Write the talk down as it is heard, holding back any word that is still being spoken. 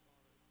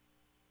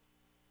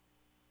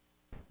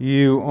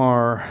You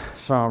are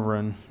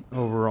sovereign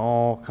over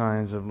all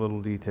kinds of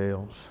little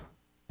details,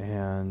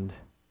 and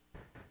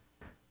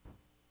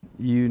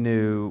you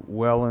knew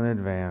well in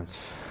advance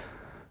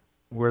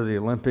where the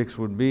Olympics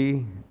would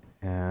be,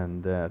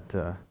 and that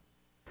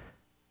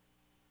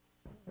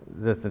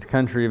the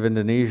country of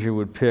Indonesia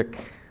would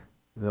pick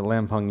the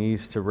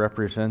Lampangese to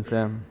represent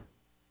them,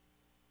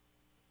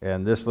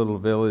 and this little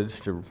village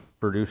to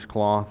produce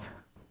cloth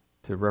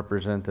to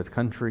represent the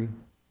country.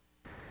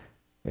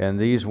 And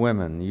these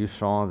women, you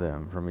saw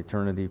them from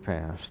eternity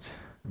past,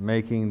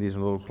 making these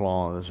little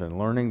cloths and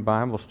learning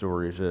Bible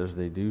stories as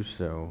they do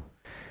so,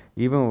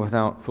 even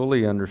without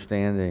fully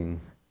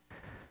understanding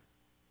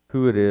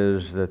who it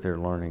is that they're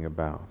learning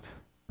about.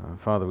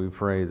 Father, we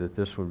pray that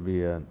this would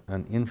be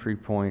an entry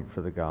point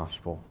for the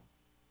gospel,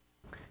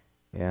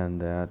 and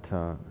that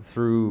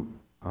through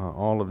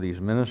all of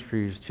these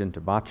ministries,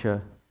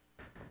 Cinta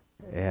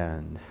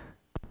and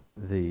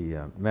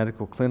the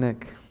medical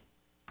clinic,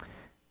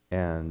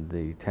 and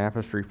the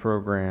tapestry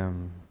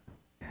program,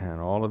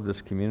 and all of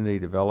this community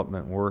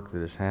development work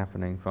that is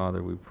happening,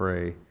 Father, we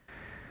pray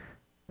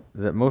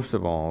that most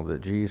of all,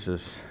 that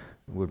Jesus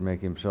would make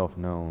himself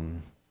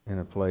known in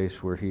a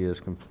place where he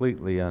is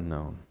completely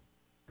unknown.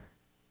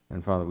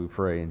 And Father, we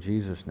pray in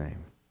Jesus'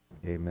 name,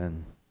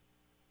 amen.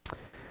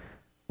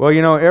 Well,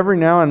 you know, every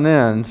now and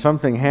then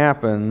something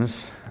happens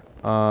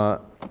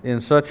in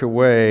such a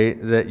way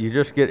that you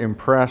just get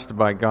impressed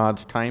by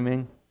God's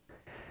timing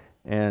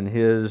and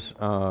His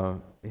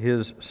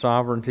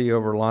sovereignty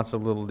over lots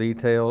of little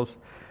details.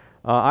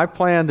 I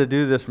planned to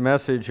do this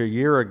message a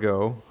year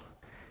ago,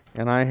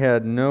 and I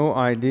had no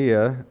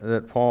idea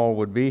that Paul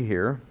would be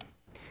here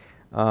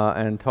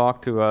and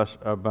talk to us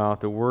about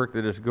the work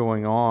that is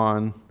going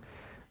on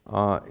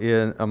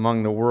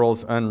among the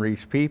world's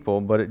unreached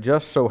people. But it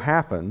just so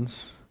happens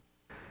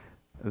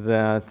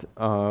that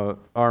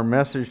our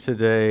message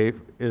today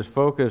is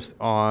focused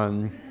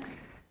on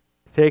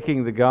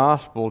taking the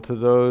gospel to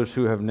those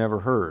who have never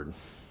heard.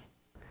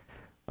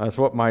 That's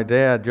what my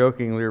dad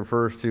jokingly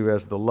refers to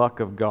as the luck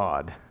of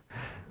God.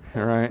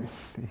 Right?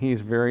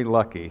 He's very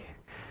lucky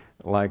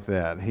like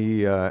that.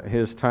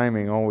 His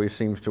timing always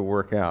seems to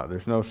work out.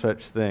 There's no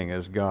such thing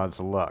as God's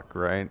luck,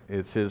 right?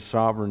 It's His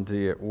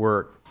sovereignty at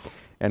work.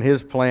 And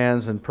His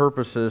plans and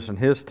purposes and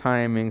His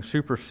timing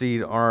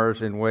supersede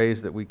ours in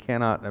ways that we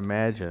cannot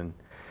imagine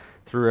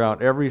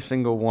throughout every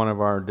single one of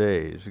our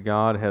days.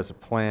 God has a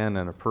plan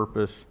and a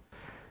purpose,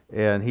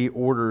 and He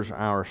orders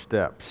our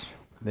steps.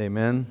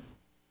 Amen?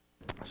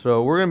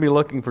 So we're going to be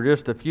looking for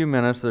just the few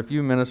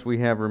minutes we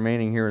have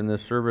remaining here in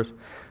this service,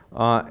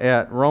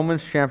 at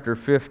Romans chapter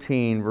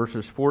 15,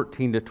 verses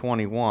 14 to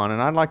 21. And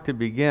I'd like to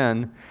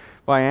begin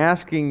by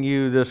asking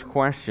you this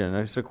question.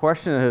 It's a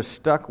question that has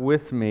stuck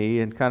with me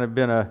and kind of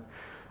been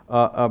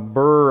a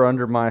burr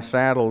under my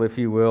saddle, if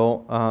you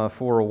will,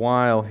 for a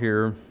while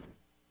here.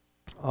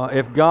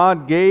 If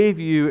God gave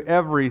you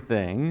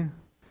everything,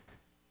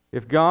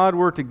 if God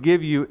were to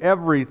give you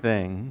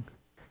everything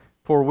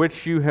for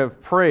which you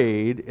have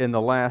prayed in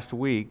the last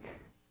week,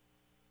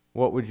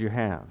 what would you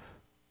have?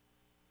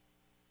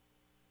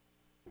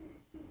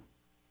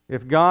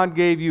 If God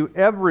gave you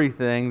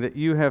everything that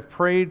you have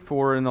prayed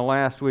for in the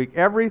last week,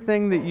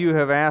 everything that you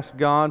have asked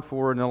God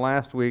for in the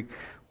last week,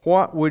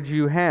 what would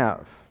you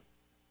have?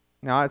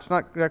 Now,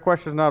 that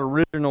question is not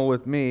original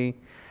with me,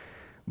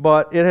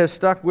 but it has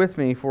stuck with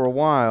me for a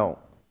while.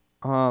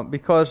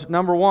 Because,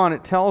 number one,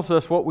 it tells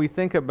us what we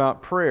think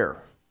about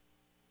prayer.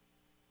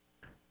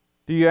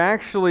 Do you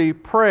actually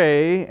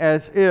pray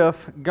as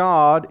if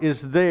God is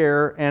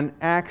there and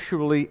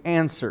actually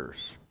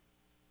answers?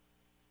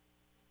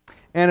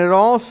 And it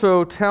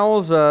also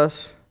tells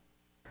us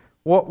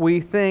what we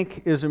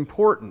think is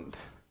important.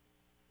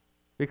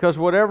 Because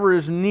whatever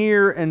is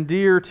near and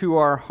dear to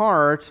our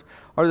hearts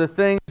are the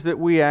things that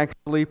we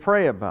actually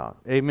pray about.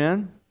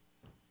 Amen?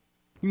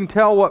 You can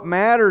tell what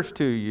matters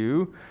to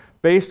you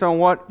based on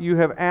what you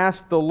have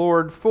asked the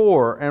Lord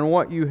for and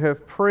what you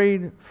have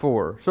prayed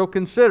for. So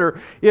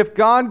consider, if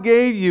God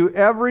gave you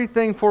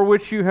everything for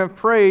which you have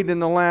prayed in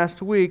the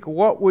last week,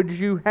 what would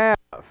you have?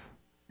 If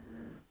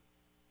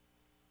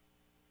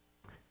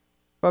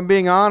I'm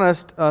being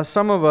honest,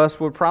 some of us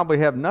would probably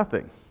have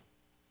nothing,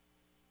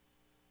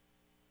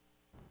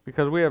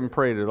 because we haven't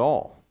prayed at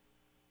all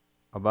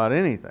about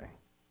anything.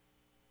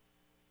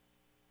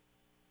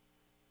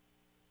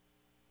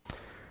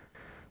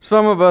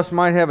 Some of us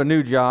might have a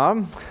new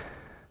job.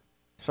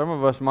 Some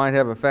of us might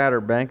have a fatter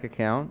bank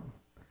account.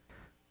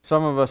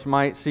 Some of us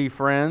might see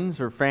friends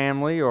or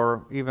family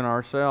or even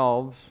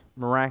ourselves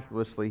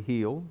miraculously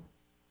healed.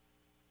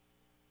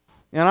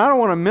 And I don't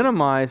want to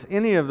minimize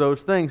any of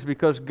those things,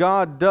 because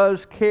God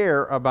does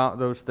care about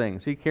those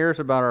things. He cares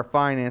about our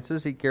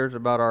finances. He cares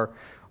about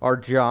our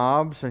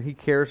jobs, and He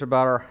cares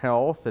about our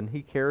health, and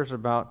He cares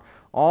about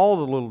all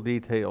the little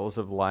details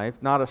of life.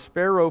 Not a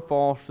sparrow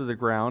falls to the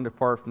ground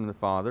apart from the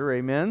Father.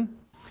 Amen?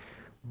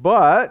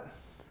 But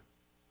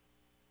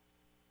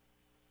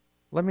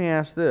let me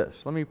ask this.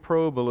 Let me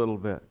probe a little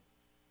bit.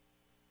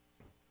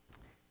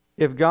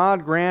 If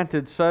God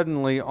granted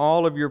suddenly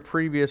all of your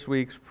previous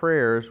week's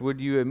prayers,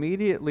 would you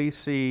immediately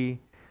see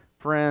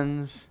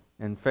friends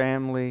and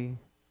family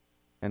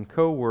and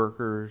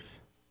co-workers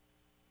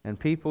and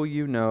people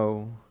you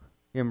know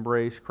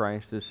embrace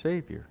Christ as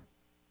Savior?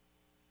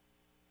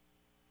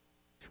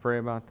 Let's pray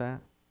about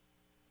that.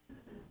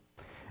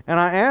 And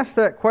I ask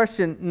that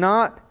question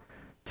not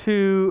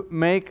to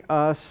make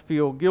us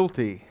feel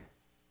guilty,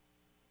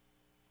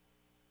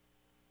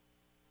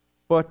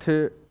 but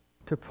to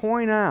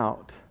point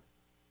out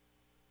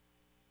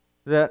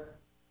that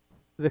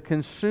the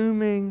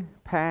consuming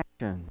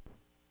passion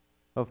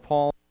of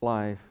Paul's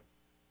life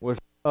was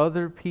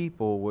other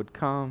people would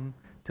come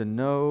to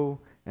know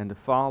and to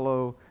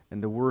follow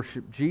and to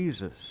worship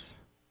Jesus.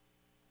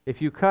 If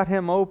you cut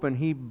him open,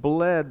 he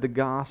bled the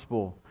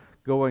gospel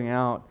going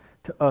out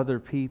to other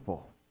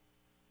people.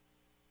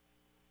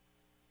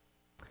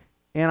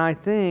 And I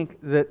think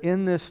that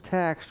in this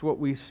text, what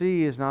we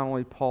see is not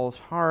only Paul's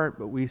heart,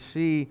 but we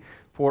see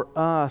for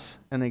us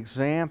an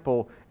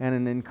example and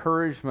an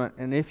encouragement,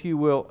 and if you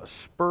will, a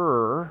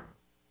spur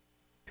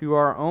to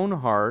our own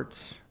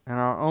hearts and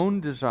our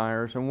own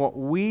desires and what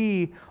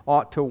we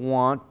ought to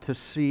want to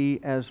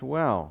see as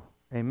well.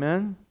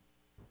 Amen?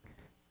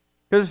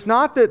 Because it's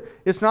not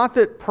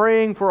that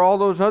praying for all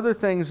those other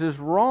things is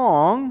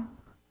wrong,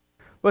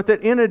 but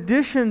that in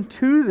addition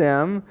to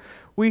them,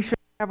 we should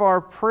have our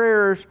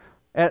prayers,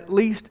 at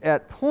least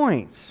at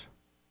points,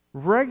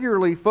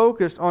 regularly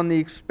focused on the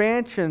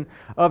expansion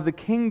of the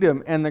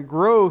kingdom and the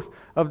growth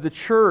of the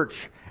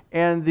church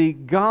and the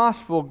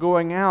gospel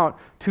going out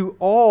to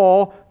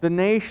all the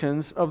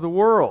nations of the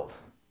world.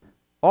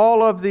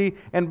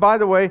 And by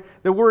the way,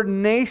 the word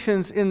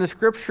nations in the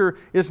Scripture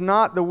is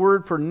not the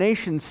word for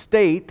nation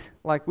state,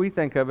 like we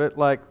think of it,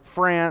 like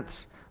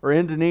France or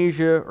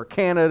Indonesia or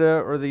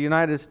Canada or the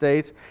United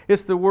States.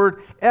 It's the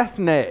word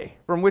ethne,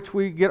 from which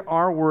we get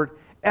our word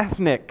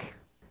ethnic.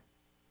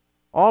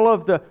 All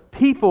of the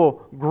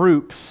people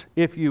groups,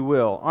 if you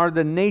will, are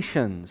the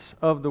nations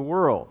of the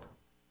world.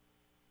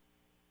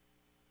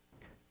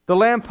 The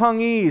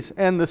Lampongese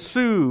and the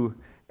Sioux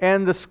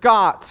and the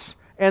Scots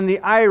and the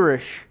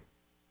Irish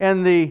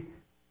and the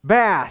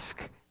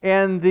Basque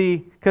and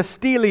the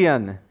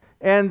Castilian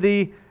and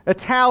the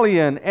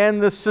Italian and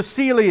the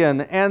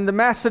Sicilian and the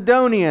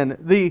Macedonian,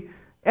 the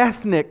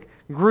ethnic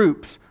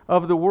groups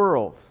of the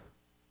world.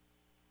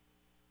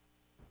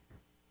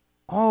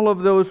 All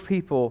of those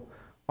people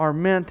are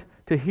meant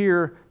to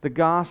hear the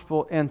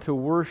gospel and to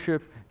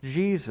worship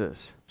Jesus.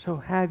 So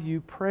have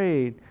you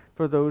prayed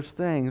for those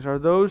things? Are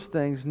those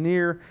things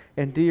near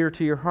and dear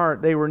to your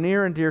heart? They were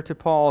near and dear to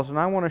Paul's, and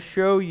I want to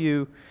show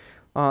you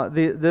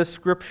this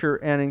scripture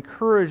and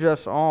encourage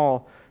us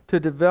all to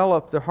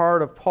develop the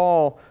heart of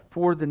Paul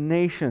for the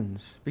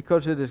nations,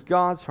 because it is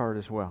God's heart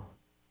as well.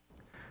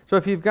 So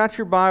if you've got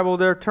your Bible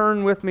there,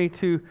 turn with me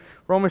to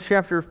Romans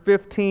chapter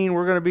 15.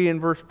 We're going to be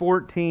in verse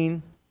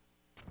 14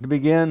 to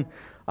begin.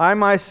 I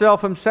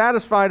myself am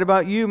satisfied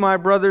about you, my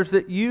brothers,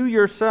 that you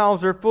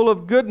yourselves are full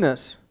of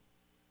goodness,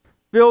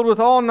 filled with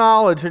all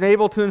knowledge, and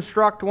able to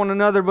instruct one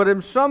another. But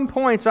in some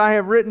points I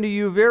have written to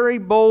you very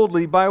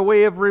boldly by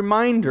way of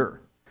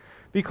reminder,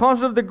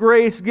 because of the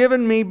grace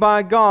given me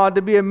by God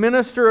to be a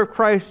minister of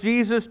Christ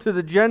Jesus to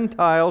the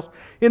Gentiles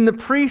in the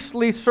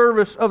priestly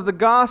service of the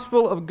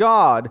gospel of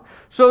God,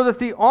 so that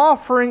the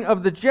offering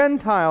of the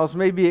Gentiles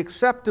may be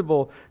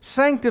acceptable,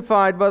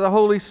 sanctified by the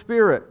Holy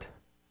Spirit.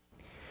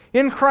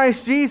 In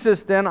Christ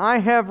Jesus, then, I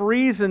have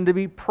reason to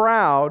be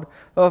proud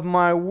of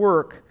my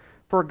work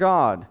for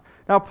God.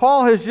 Now,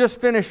 Paul has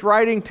just finished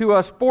writing to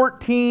us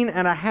 14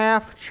 and a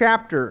half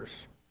chapters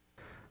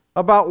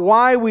about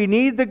why we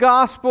need the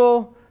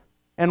gospel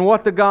and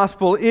what the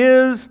gospel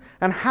is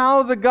and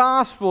how the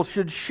gospel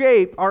should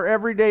shape our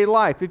everyday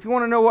life. If you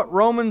want to know what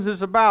Romans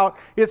is about,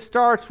 it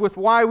starts with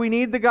why we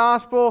need the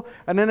gospel,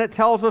 and then it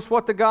tells us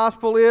what the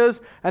gospel is,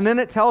 and then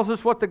it tells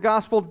us what the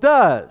gospel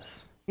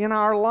does in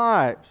our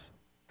lives.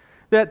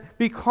 That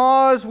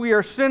because we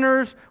are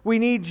sinners, we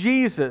need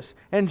Jesus.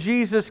 And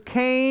Jesus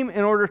came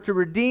in order to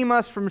redeem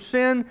us from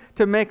sin,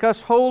 to make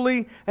us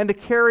holy, and to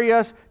carry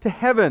us to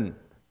heaven,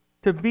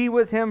 to be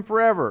with Him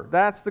forever.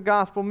 That's the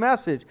gospel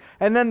message.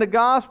 And then the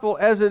gospel,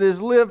 as it is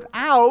lived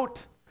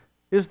out,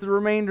 is the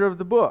remainder of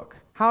the book.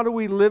 How do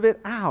we live it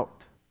out?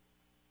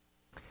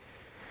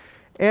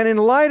 And in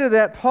light of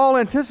that, Paul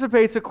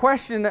anticipates a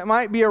question that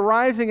might be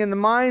arising in the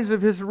minds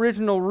of his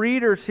original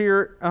readers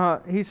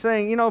here. He's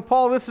saying,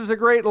 Paul, this is a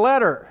great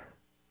letter,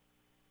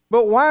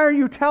 but why are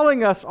you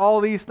telling us all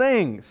these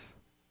things?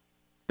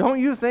 Don't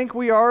you think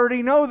we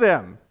already know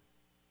them?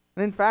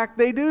 And in fact,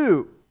 they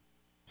do.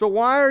 So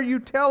why are you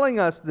telling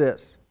us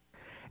this?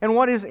 And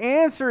what his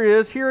answer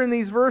is here in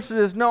these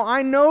verses is, no,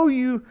 I know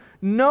you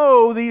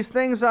know these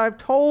things I've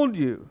told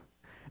you.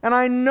 And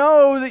I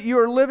know that you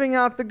are living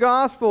out the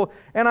gospel.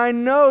 And I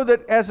know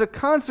that as a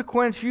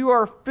consequence, you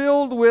are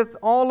filled with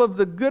all of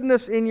the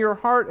goodness in your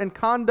heart and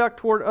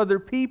conduct toward other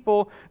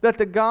people that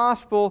the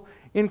gospel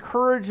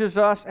encourages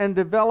us and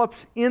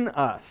develops in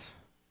us.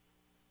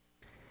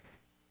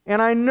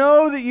 And I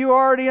know that you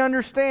already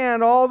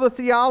understand all the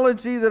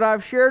theology that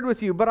I've shared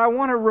with you, but I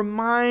want to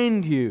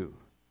remind you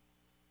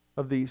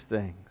of these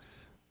things.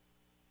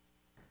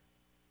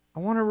 I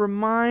want to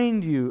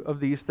remind you of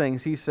these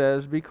things, he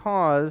says,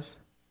 because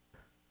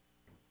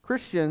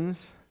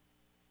Christians,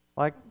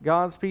 like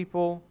God's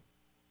people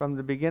from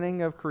the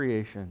beginning of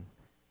creation,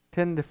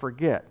 tend to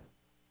forget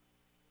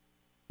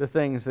the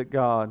things that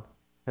God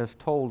has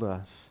told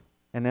us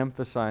and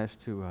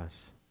emphasized to us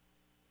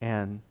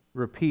and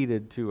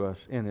repeated to us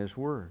in His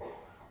Word.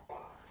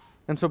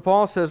 And so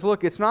Paul says,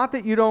 look, it's not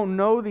that you don't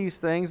know these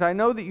things. I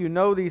know that you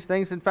know these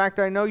things. In fact,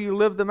 I know you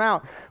live them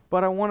out.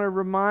 But I want to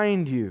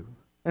remind you.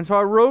 And so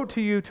I wrote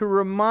to you to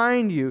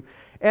remind you.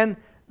 And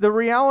the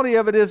reality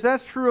of it is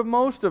that's true of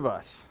most of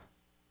us.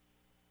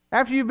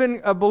 After you've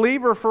been a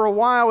believer for a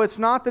while, it's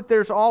not that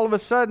there's all of a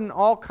sudden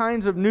all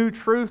kinds of new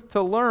truth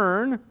to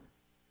learn.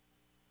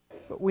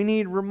 But we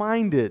need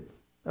reminded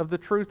of the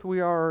truth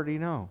we already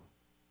know,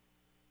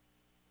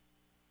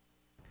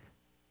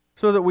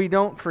 so that we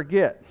don't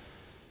forget.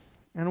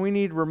 And we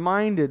need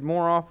reminded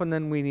more often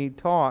than we need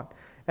taught.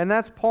 And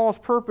that's Paul's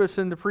purpose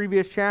in the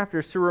previous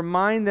chapters, to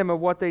remind them of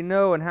what they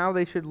know and how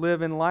they should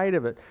live in light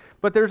of it.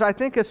 But there's, I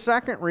think, a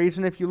second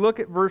reason. If you look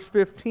at verse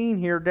 15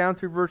 here, down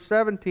through verse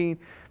 17,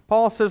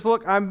 Paul says,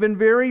 look, I've been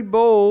very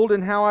bold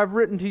in how I've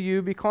written to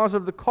you because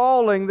of the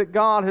calling that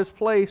God has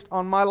placed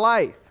on my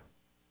life.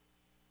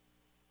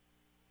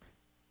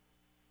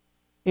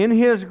 In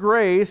His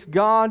grace,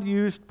 God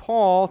used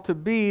Paul to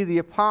be the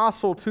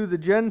apostle to the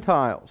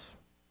Gentiles.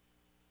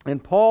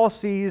 And Paul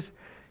sees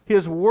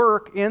his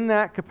work in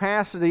that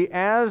capacity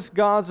as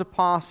God's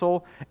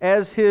apostle,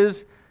 as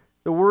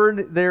the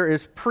word there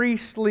is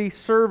priestly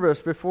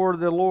service before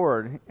the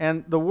Lord.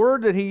 And the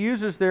word that he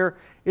uses there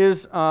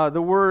is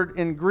the word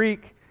in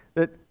Greek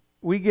that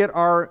we get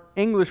our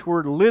English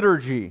word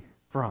liturgy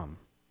from.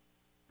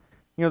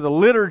 You know, the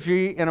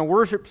liturgy in a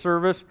worship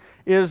service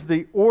is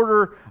the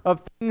order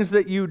of things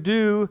that you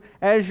do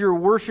as you're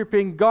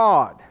worshiping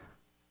God.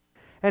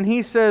 And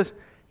he says,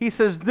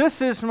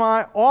 this is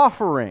my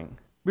offering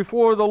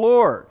before the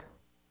Lord.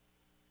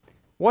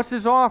 What's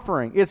his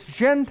offering? It's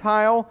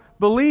Gentile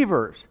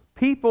believers,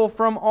 people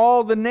from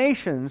all the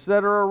nations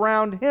that are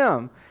around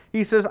him.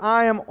 He says,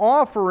 I am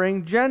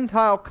offering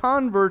Gentile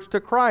converts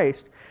to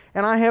Christ.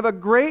 And I have a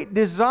great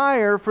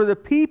desire for the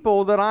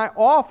people that I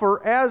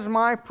offer as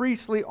my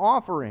priestly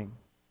offering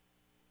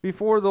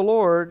before the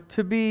Lord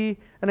to be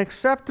an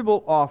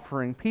acceptable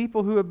offering,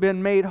 people who have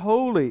been made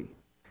holy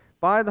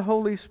by the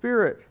Holy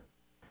Spirit.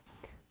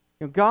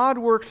 You know, God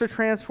works to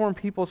transform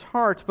people's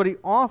hearts, but He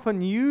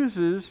often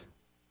uses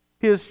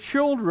His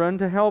children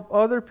to help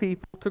other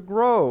people to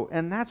grow.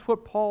 And that's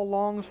what Paul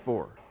longs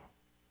for.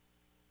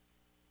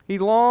 He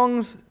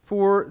longs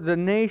for the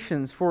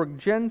nations, for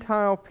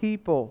Gentile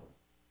people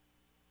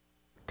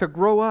to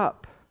grow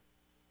up.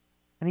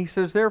 And he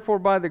says, therefore,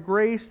 by the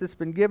grace that's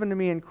been given to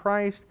me in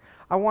Christ,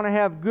 I want to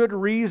have good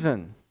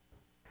reason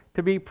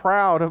to be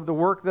proud of the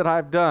work that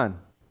I've done.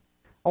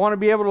 I want to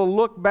be able to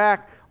look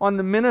back on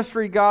the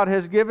ministry God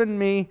has given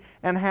me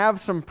and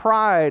have some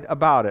pride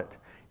about it.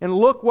 And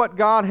look what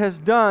God has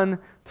done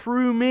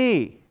through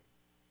me.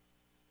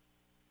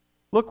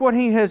 Look what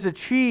He has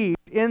achieved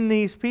in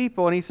these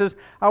people. And he says,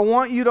 I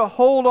want you to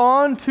hold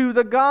on to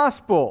the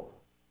gospel,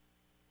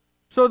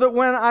 so that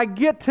when I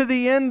get to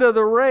the end of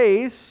the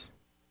race,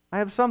 I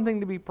have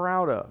something to be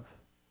proud of.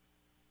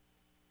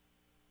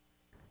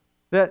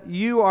 That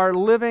you are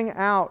living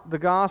out the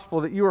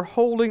gospel, that you are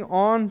holding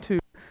on to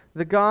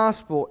the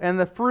gospel. And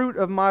the fruit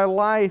of my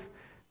life,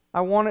 I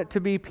want it to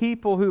be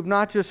people who've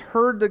not just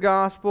heard the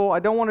gospel. I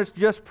don't want it to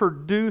just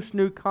produce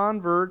new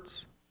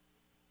converts.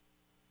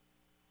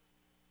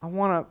 I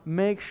want to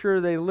make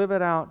sure they live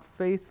it out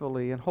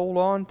faithfully and hold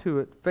on to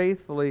it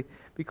faithfully,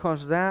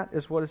 because that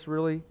is what is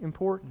really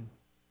important.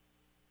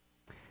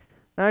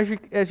 Now,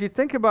 as you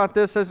think about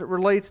this as it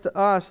relates to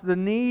us, the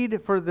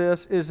need for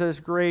this is as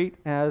great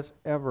as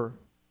ever.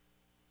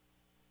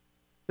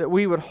 That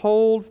we would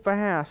hold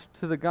fast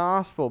to the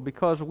gospel,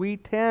 because we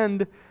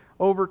tend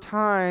over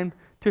time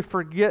to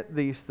forget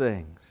these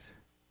things.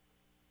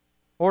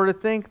 Or to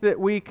think that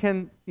we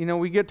can,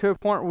 we get to a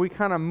point where we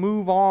kind of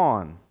move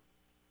on.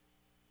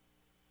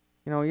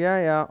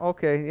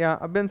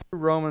 I've been through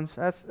Romans,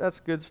 that's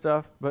good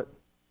stuff, but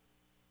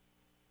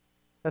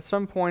at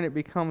some point it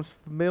becomes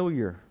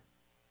familiar.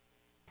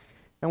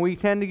 And we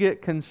tend to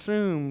get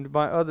consumed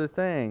by other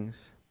things.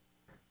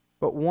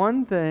 But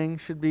one thing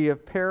should be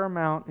of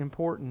paramount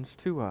importance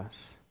to us,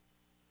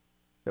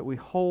 that we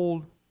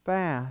hold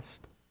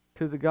fast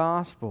to the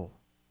gospel.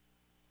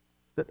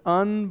 That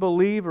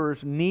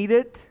unbelievers need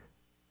it,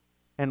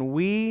 and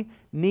we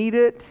need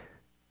it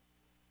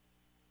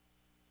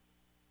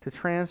to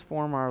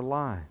transform our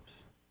lives.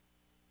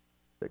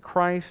 That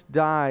Christ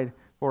died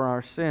for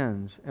our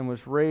sins and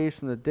was raised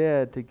from the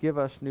dead to give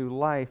us new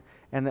life,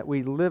 and that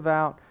we live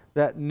out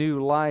that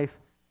new life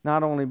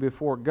not only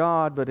before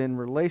God, but in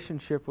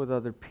relationship with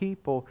other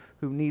people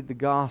who need the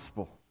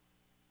gospel.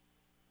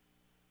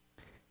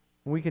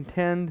 We can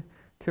tend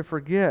to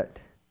forget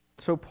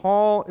So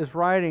Paul is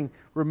writing,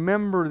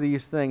 remember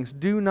these things.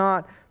 Do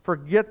not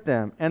forget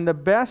them. And the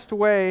best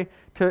way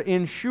to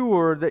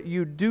ensure that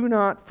you do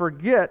not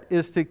forget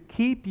is to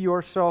keep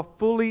yourself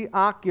fully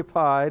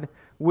occupied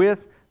with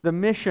the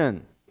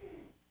mission.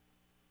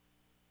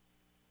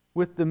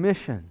 With the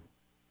mission.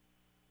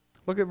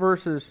 Look at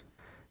verses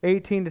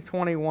 18 to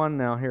 21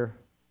 now here.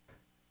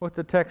 What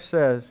the text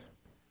says.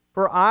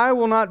 For I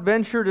will not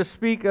venture to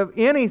speak of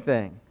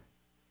anything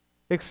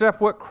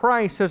except what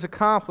Christ has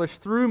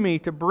accomplished through me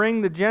to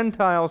bring the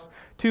Gentiles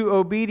to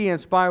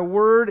obedience by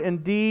word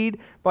and deed,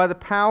 by the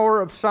power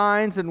of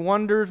signs and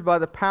wonders, by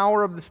the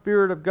power of the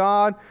Spirit of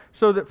God,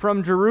 so that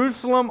from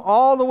Jerusalem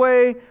all the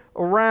way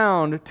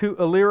around to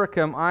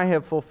Illyricum I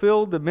have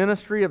fulfilled the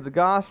ministry of the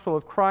gospel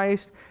of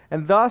Christ,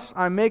 and thus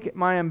I make it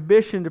my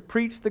ambition to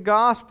preach the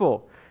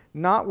gospel,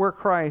 not where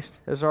Christ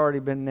has already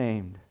been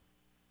named,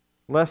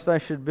 lest I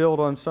should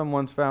build on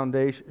someone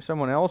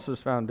else's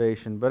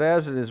foundation. But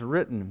as it is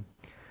written,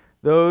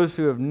 those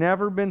who have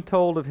never been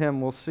told of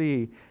Him will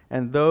see,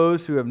 and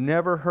those who have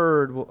never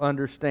heard will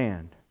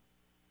understand.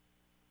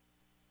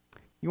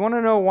 You want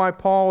to know why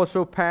Paul is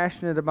so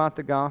passionate about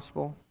the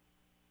gospel?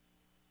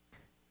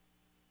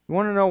 You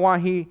want to know why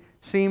he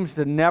seems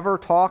to never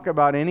talk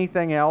about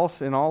anything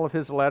else in all of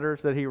his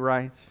letters that he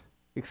writes,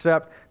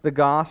 except the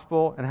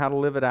gospel and how to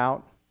live it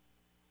out?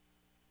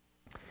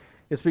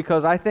 It's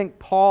because I think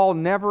Paul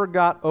never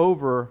got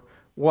over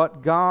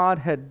what God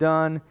had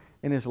done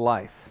in his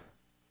life.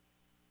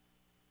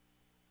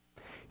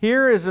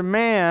 Here is a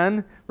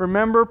man,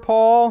 remember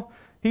Paul?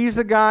 He's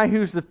the guy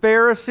who's the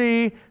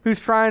Pharisee, who's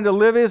trying to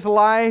live his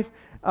life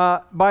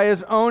by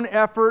his own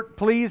effort.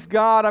 Please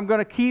God, I'm going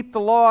to keep the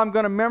law. I'm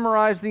going to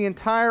memorize the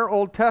entire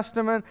Old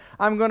Testament.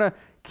 I'm going to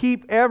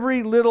keep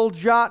every little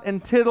jot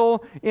and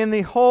tittle in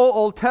the whole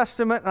Old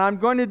Testament, and I'm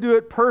going to do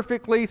it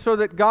perfectly so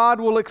that God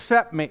will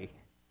accept me.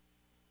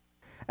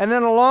 And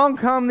then along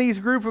come these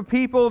group of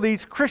people,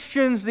 these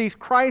Christians, these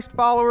Christ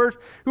followers,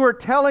 who are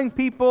telling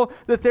people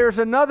that there's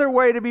another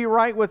way to be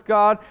right with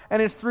God, and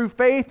it's through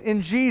faith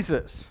in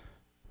Jesus.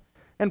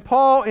 And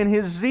Paul, in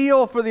his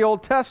zeal for the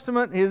Old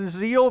Testament, his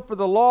zeal for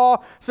the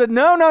law, said,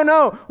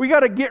 no, we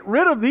got to get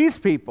rid of these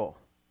people.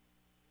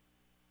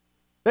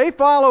 They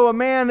follow a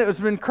man that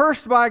has been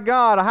cursed by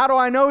God. How do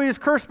I know he is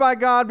cursed by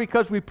God?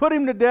 Because we put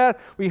him to death,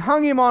 we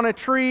hung him on a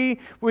tree,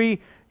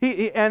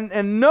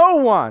 and no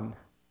one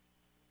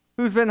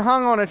who's been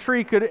hung on a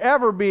tree could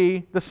ever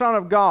be the Son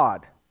of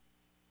God.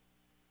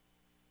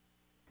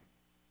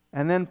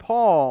 And then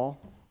Paul,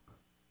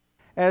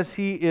 as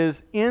he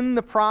is in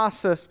the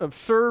process of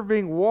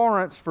serving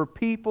warrants for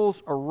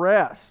people's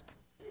arrest,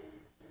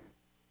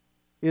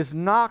 is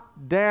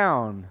knocked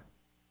down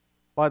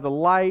by the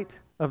light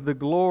of the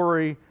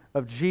glory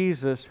of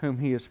Jesus whom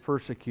he is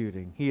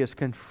persecuting. He is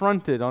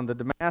confronted on the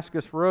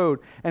Damascus road,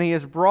 and he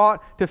is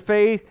brought to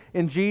faith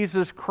in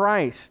Jesus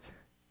Christ.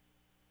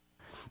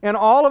 And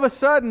all of a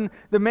sudden,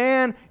 the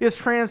man is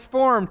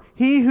transformed.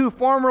 He who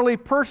formerly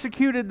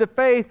persecuted the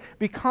faith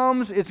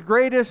becomes its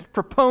greatest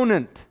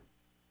proponent.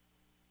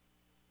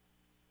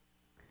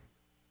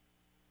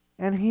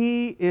 And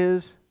he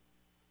is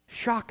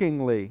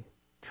shockingly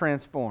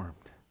transformed.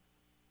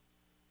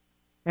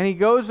 And he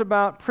goes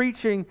about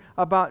preaching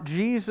about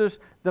Jesus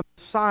the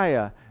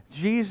Messiah,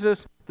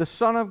 Jesus the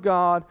Son of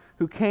God,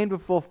 who came to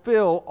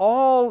fulfill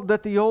all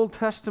that the Old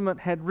Testament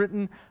had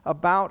written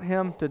about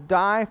Him, to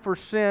die for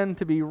sin,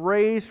 to be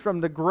raised from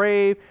the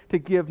grave, to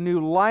give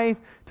new life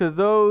to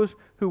those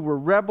who were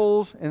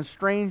rebels and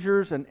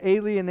strangers and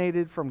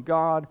alienated from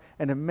God,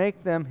 and to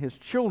make them His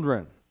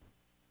children,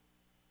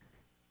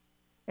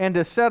 and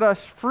to set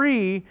us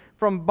free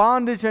from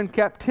bondage and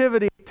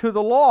captivity to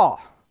the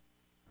law.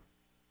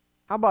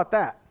 How about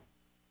that?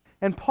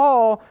 And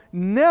Paul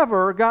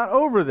never got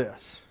over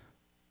this.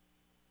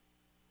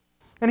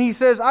 And he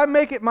says, I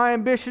make it my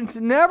ambition to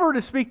never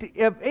to speak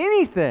of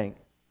anything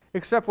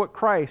except what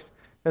Christ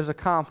has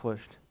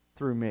accomplished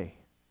through me.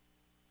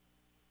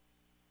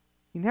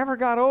 He never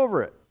got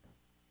over it.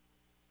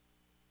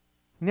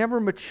 He never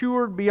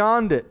matured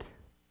beyond it.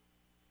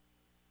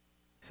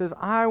 He says,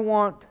 I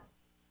want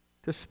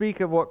to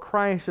speak of what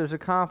Christ has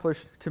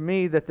accomplished to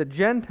me, that the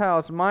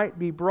Gentiles might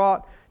be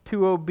brought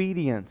to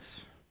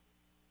obedience.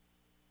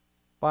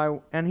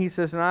 And he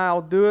says, and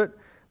I'll do it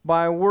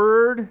by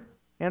word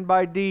and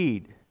by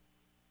deed.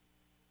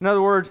 In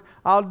other words,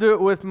 I'll do it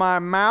with my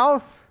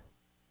mouth,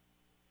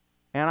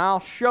 and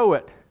I'll show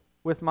it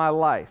with my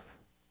life.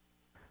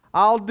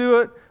 I'll do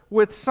it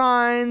with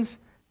signs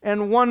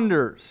and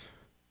wonders.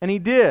 And he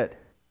did.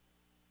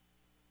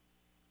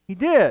 He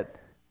did.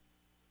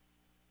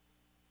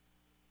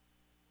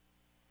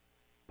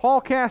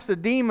 Paul cast a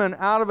demon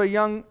out of a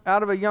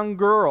young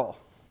girl.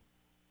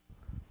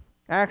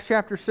 Acts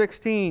chapter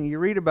 16, you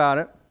read about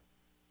it.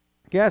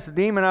 He cast a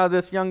demon out of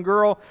this young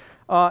girl.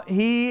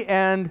 He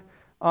and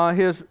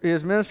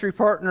his ministry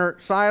partner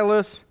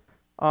Silas,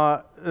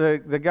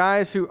 the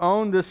guys who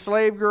owned this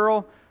slave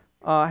girl,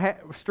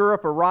 stir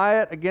up a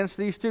riot against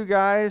these two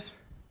guys.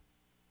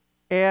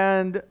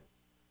 And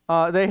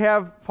they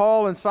have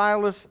Paul and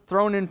Silas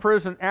thrown in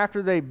prison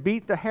after they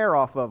beat the hair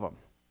off of them.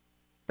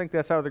 I think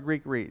that's how the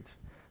Greek reads.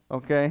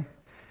 Okay?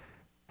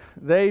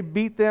 They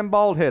beat them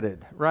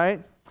bald-headed,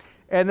 right?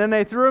 And then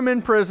they threw them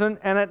in prison,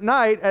 and at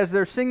night, as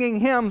they're singing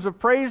hymns of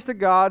praise to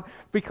God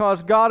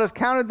because God has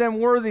counted them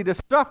worthy to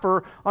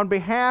suffer on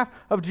behalf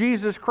of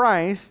Jesus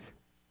Christ,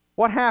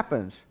 what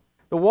happens?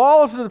 The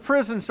walls of the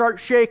prison start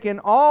shaking.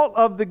 All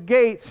of the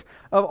gates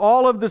of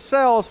all of the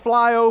cells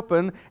fly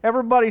open.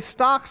 Everybody's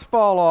stocks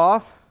fall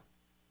off.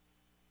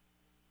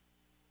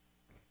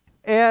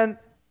 And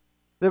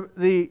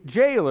the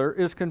jailer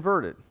is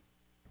converted.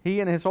 He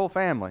and his whole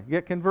family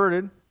get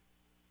converted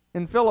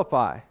in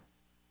Philippi.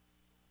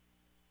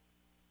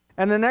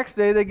 And the next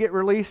day they get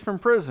released from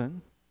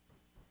prison,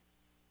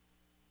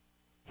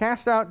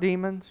 cast out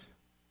demons,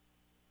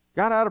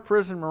 got out of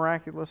prison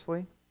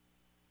miraculously.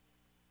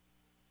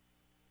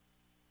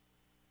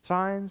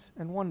 Signs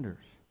and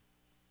wonders.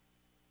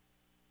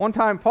 One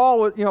time Paul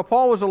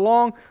was a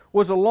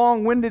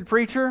long-winded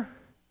preacher.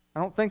 I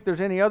don't think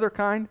there's any other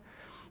kind,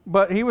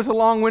 but he was a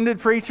long-winded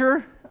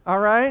preacher, all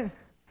right?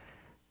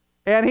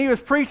 And he was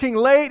preaching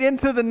late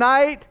into the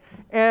night,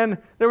 and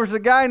there was a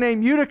guy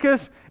named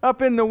Eutychus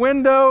up in the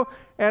window,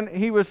 and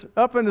he was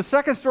up in the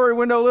second-story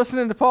window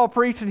listening to Paul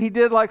preach, and he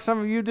did like some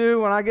of you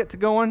do when I get to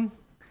going.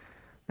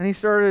 And he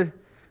started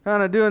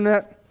kind of doing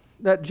that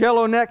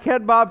jello neck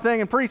head bob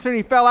thing, and pretty soon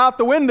he fell out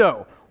the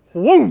window.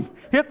 Whoom!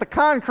 Hit the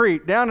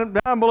concrete down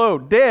below,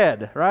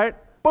 dead, right?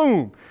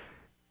 Boom!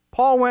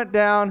 Paul went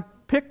down,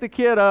 picked the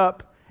kid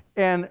up,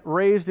 and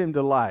raised him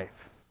to life.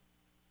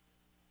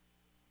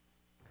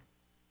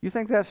 You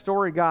think that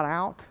story got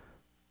out?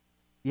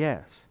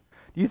 Yes.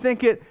 Do you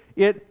think it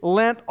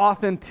lent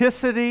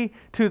authenticity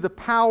to the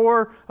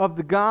power of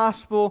the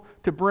gospel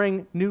to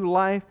bring new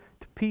life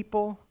to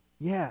people?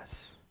 Yes.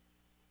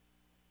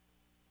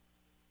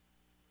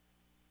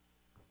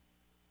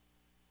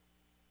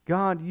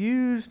 God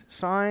used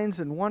signs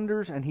and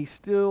wonders, and He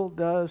still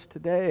does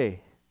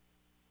today,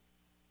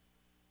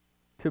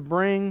 to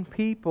bring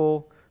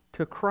people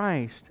to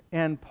Christ.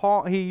 And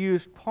He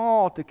used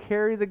Paul to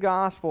carry the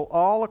gospel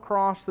all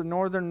across the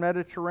northern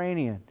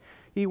Mediterranean.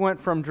 He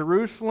went from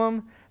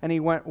Jerusalem and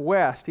he went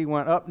west. He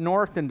went up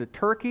north into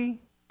Turkey,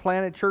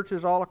 planted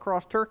churches all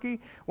across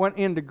Turkey, went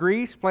into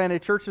Greece,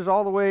 planted churches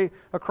all the way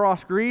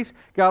across Greece,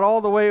 got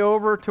all the way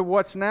over to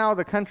what's now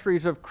the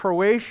countries of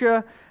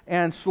Croatia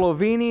and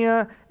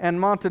Slovenia and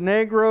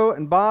Montenegro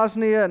and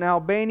Bosnia and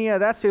Albania.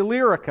 That's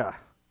Illyrica.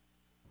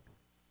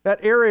 That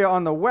area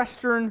on the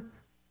western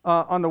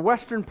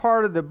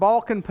part of the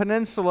Balkan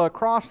Peninsula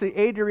across the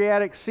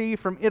Adriatic Sea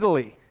from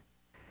Italy.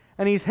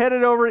 And he's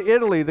headed over to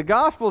Italy. The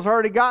gospel's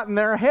already gotten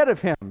there ahead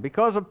of him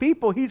because of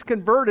people he's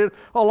converted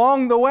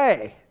along the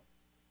way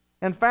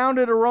and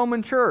founded a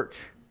Roman church.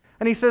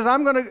 And he says,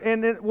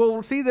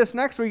 we'll see this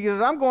next week, he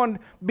says, I'm going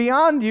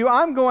beyond you,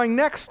 I'm going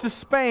next to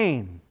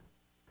Spain.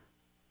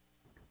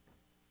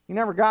 He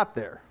never got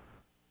there.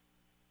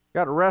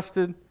 Got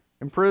arrested,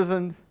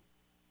 imprisoned,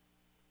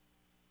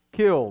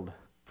 killed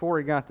before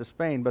he got to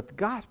Spain, but the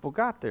gospel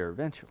got there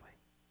eventually.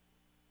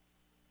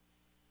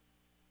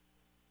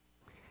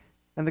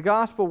 And the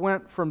gospel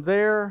went from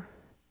there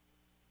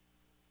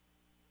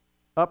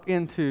up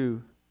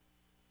into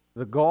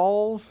the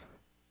Gauls,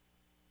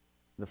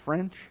 the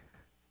French.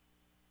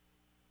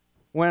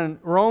 When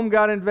Rome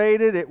got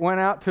invaded, it went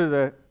out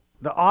to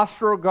the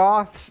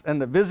Ostrogoths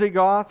and the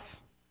Visigoths,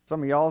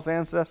 some of y'all's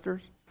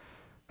ancestors.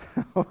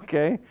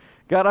 Okay.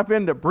 Got up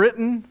into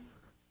Britain,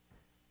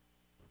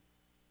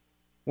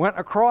 went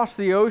across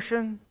the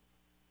ocean,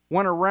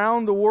 went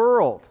around the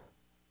world,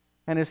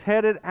 and is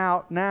headed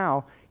out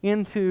now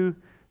into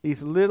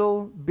these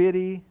little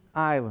bitty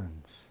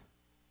islands.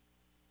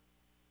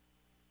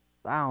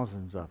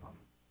 Thousands of them.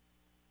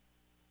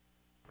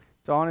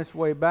 It's on its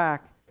way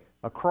back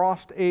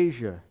across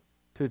Asia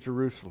to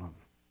Jerusalem.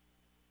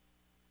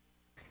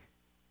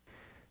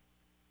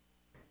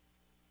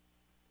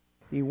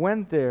 He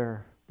went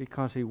there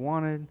because he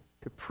wanted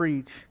to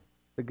preach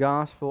the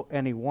gospel,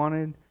 and he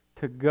wanted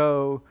to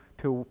go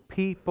to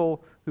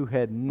people who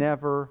had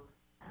never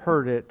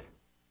heard it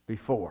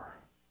before.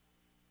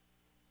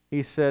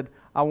 He said,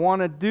 I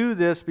want to do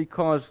this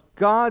because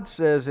God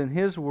says in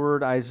His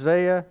Word,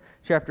 Isaiah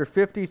chapter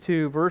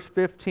 52, verse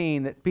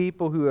 15, that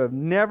people who have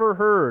never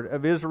heard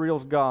of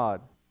Israel's God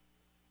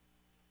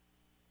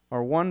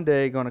are one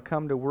day going to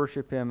come to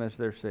worship Him as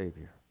their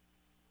Savior.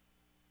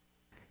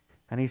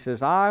 And he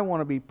says, I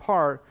want to be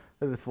part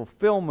of the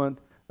fulfillment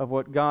of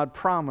what God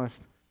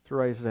promised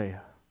through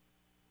Isaiah.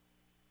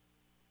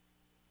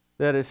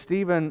 That as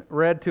Stephen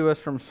read to us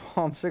from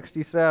Psalm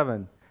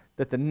 67,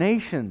 that the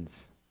nations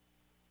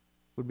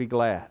would be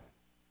glad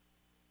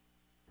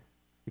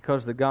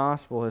because the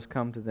gospel has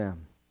come to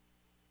them.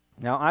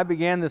 Now, I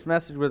began this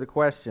message with a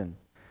question.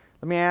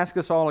 Let me ask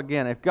us all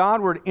again. If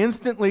God were to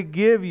instantly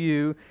give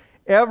you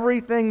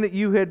everything that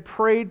you had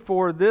prayed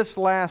for this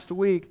last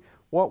week,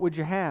 what would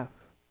you have?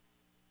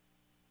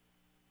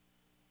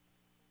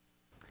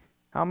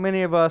 How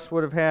many of us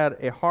would have had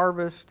a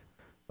harvest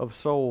of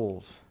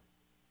souls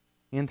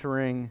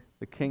entering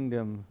the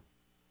kingdom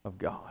of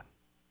God.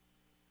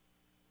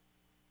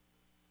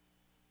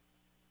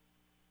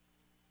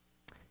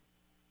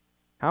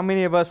 How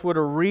many of us would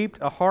have reaped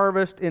a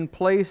harvest in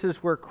places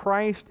where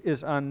Christ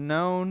is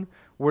unknown,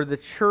 where the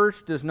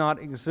church does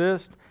not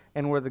exist,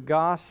 and where the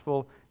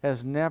gospel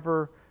has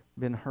never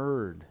been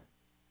heard?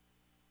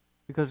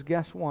 Because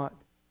guess what?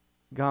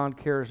 God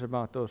cares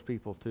about those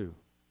people too.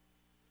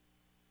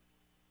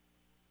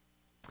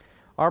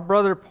 Our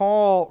brother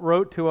Paul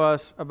wrote to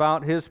us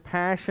about his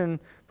passion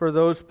for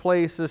those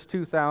places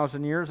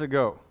 2,000 years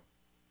ago.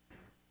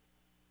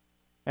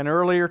 And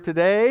earlier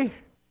today,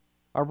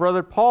 our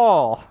brother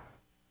Paul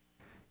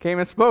came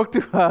and spoke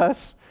to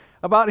us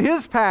about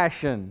his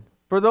passion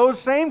for those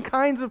same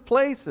kinds of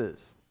places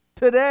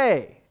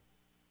today.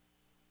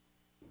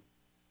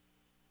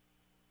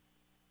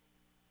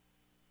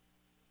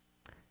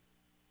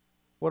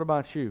 What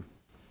about you?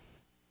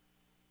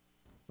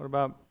 What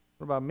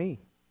about me?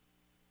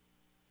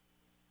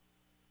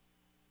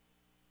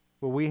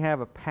 Will we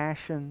have a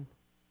passion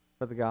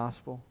for the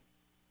gospel?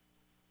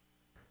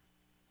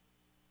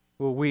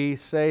 Will we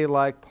say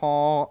like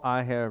Paul,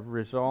 I have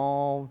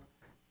resolved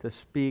to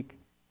speak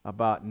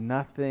about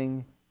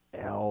nothing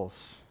else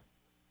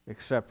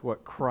except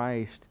what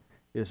Christ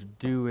is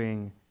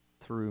doing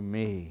through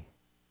me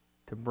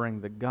to bring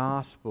the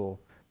gospel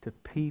to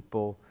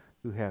people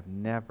who have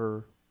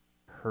never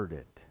heard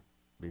it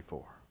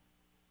before?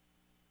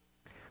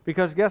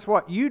 Because guess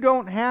what? You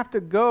don't have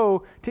to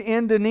go to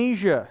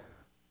Indonesia.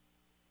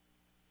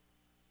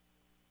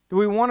 Do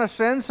we want to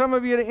send some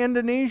of you to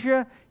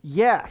Indonesia?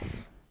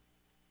 Yes.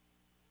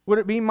 Would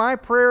it be my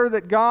prayer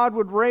that God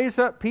would raise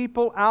up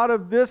people out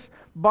of this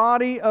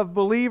body of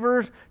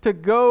believers to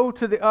go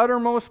to the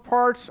uttermost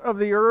parts of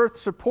the earth,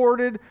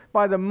 supported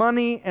by the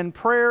money and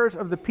prayers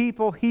of the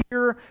people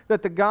here,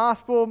 that the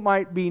gospel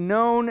might be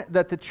known,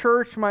 that the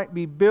church might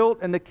be built,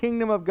 and the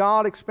kingdom of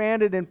God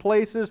expanded in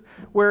places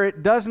where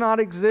it does not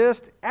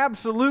exist?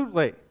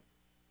 Absolutely.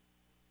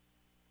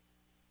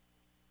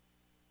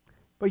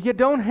 But you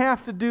don't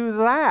have to do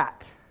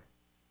that.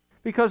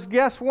 Because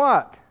guess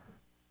what?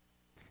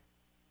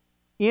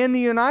 In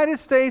the United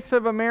States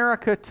of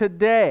America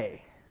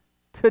today,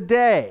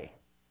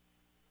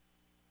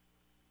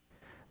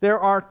 there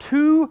are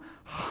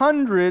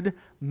 200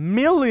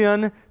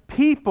 million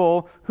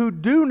people who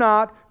do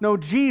not know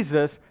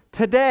Jesus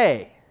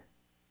today.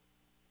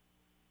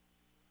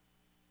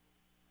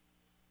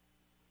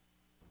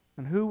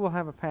 And who will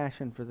have a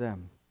passion for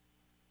them?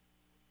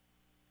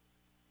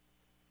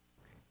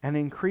 And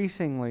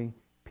increasingly,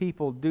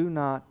 people do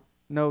not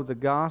know the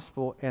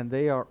gospel, and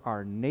they are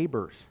our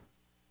neighbors.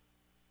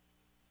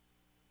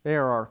 They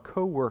are our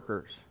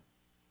co-workers.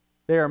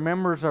 They are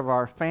members of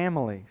our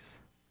families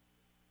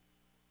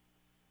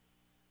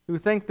who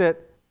think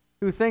that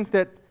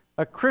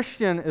a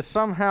Christian is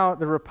somehow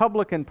the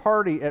Republican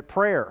Party at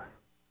prayer.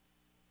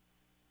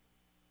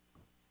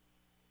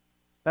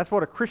 That's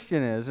what a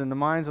Christian is in the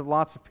minds of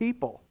lots of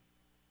people.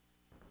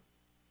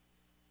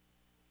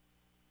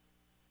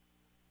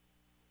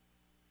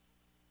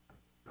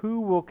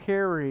 Who will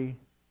carry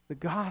the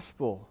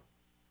gospel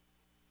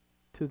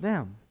to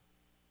them?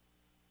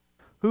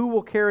 Who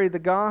will carry the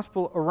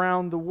gospel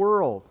around the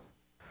world?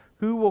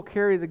 Who will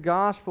carry the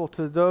gospel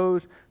to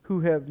those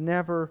who have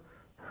never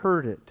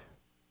heard it?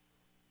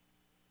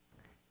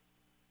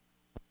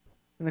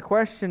 And the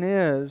question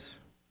is,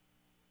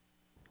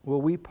 will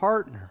we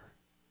partner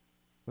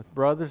with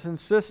brothers and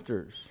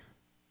sisters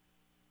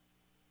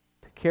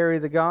to carry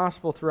the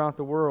gospel throughout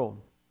the world?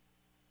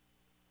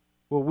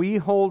 Will we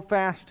hold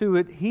fast to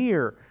it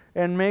here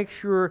and make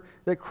sure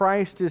that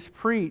Christ is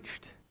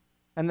preached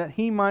and that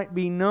He might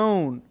be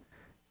known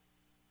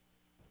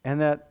and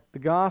that the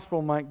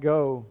gospel might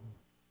go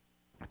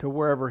to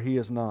wherever He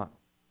is not?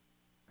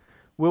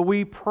 Will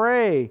we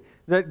pray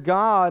that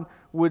God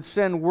would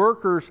send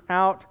workers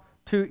out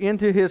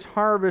into His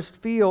harvest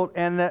field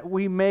and that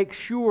we make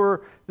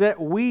sure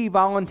that we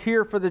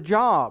volunteer for the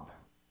job?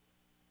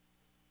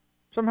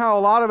 Somehow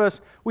a lot of us,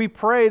 we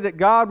pray that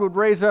God would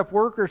raise up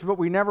workers, but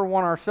we never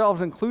want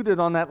ourselves included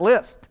on that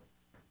list.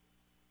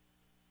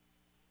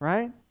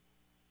 Right?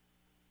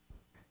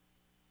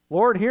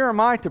 Lord, here am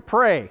I to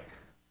pray.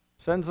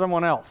 Send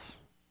someone else.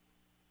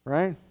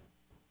 Right?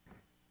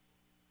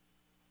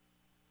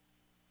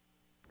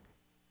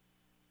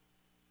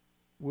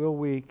 Will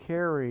we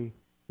carry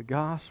the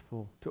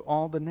gospel to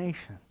all the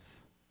nations?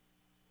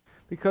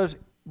 Because,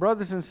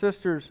 brothers and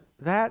sisters,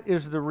 that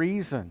is the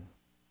reason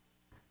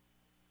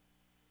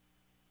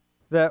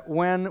that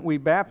when we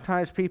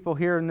baptize people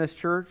here in this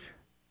church,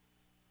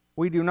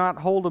 we do not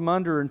hold them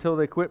under until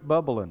they quit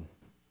bubbling.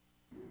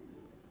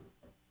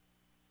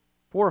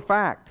 For a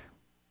fact.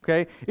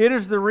 Okay? It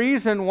is the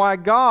reason why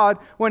God,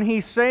 when He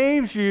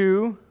saves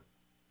you,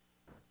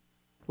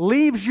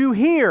 leaves you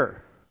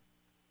here.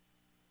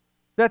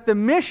 That the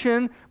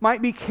mission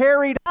might be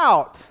carried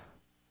out.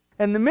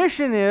 And the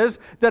mission is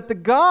that the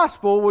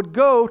gospel would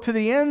go to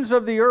the ends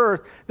of the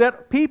earth,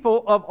 that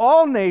people of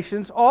all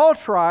nations, all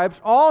tribes,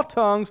 all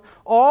tongues,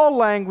 all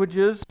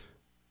languages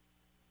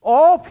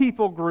all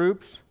people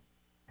groups,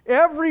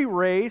 every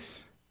race,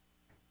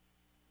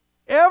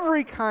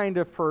 every kind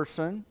of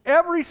person,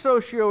 every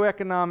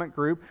socioeconomic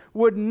group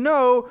would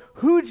know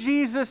who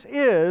Jesus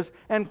is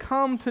and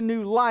come to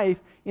new life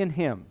in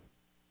Him.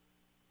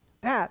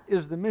 That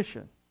is the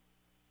mission.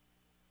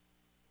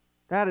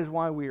 That is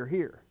why we are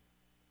here.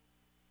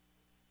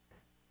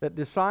 That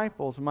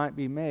disciples might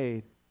be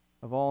made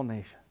of all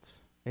nations.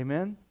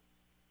 Amen?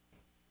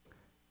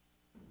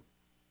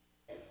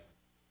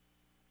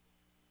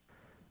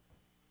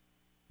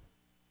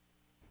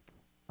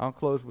 I'll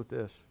close with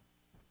this.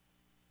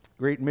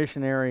 Great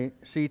missionary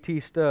C.T.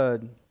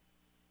 Studd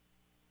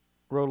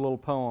wrote a little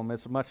poem.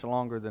 It's much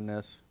longer than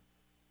this.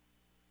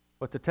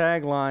 But the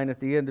tagline at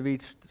the end of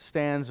each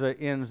stanza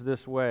ends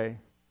this way: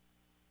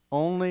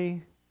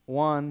 only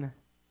one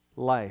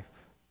life,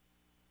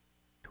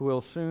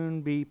 'twill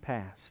soon be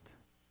past.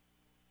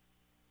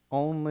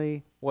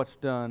 Only what's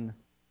done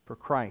for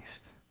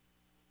Christ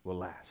will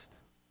last.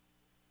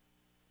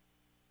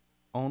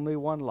 Only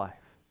one life,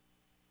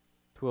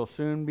 'twill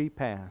soon be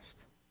past.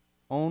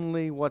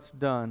 Only what's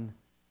done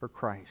for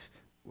Christ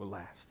will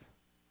last.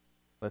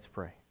 Let's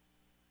pray.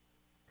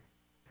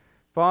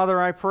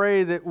 Father, I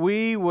pray that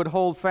we would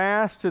hold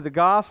fast to the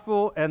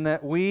gospel and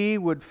that we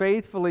would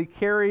faithfully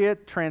carry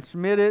it,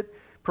 transmit it,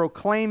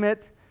 proclaim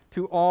it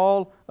to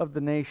all of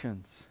the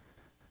nations.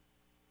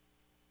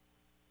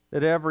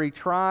 That every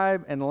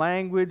tribe and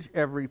language,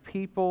 every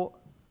people,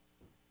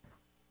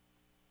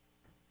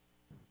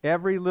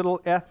 every little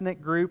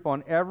ethnic group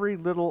on every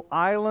little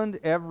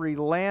island, every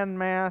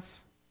landmass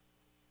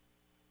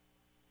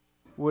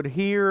would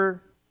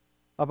hear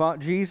about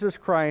Jesus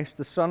Christ,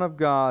 the Son of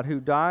God, who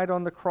died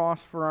on the cross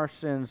for our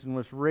sins and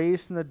was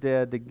raised from the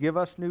dead to give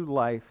us new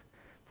life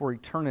for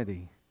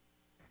eternity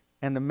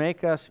and to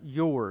make us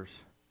yours,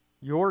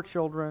 your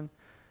children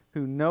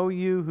who know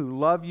you, who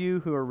love you,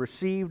 who are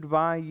received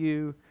by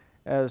you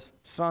as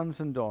sons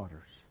and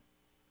daughters.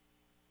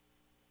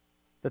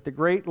 That the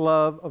great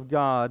love of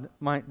God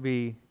might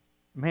be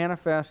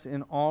manifest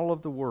in all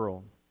of the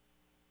world,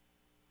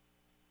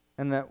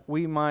 and that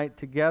we might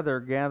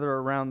together gather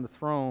around the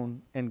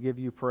throne and give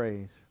you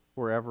praise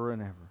forever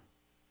and ever.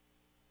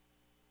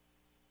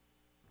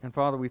 And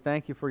Father, we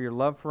thank you for your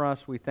love for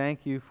us. We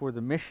thank you for the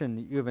mission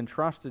that you have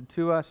entrusted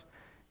to us,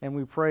 and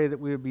we pray that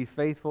we would be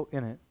faithful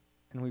in it.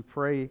 And we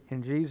pray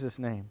in Jesus'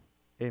 name.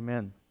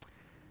 Amen.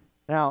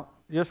 Now,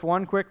 just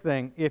one quick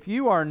thing. If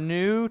you are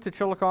new to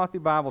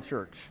Chillicothe Bible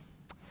Church,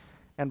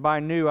 and by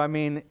new, I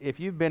mean if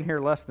you've been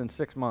here less than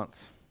 6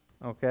 months,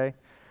 okay,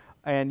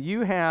 and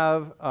you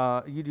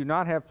do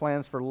not have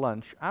plans for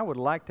lunch, I would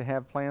like to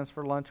have plans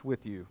for lunch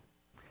with you.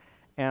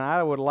 And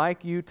I would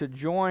like you to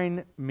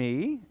join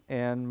me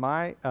and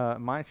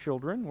my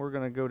children. We're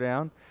going to go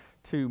down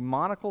to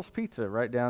Monocle's Pizza right down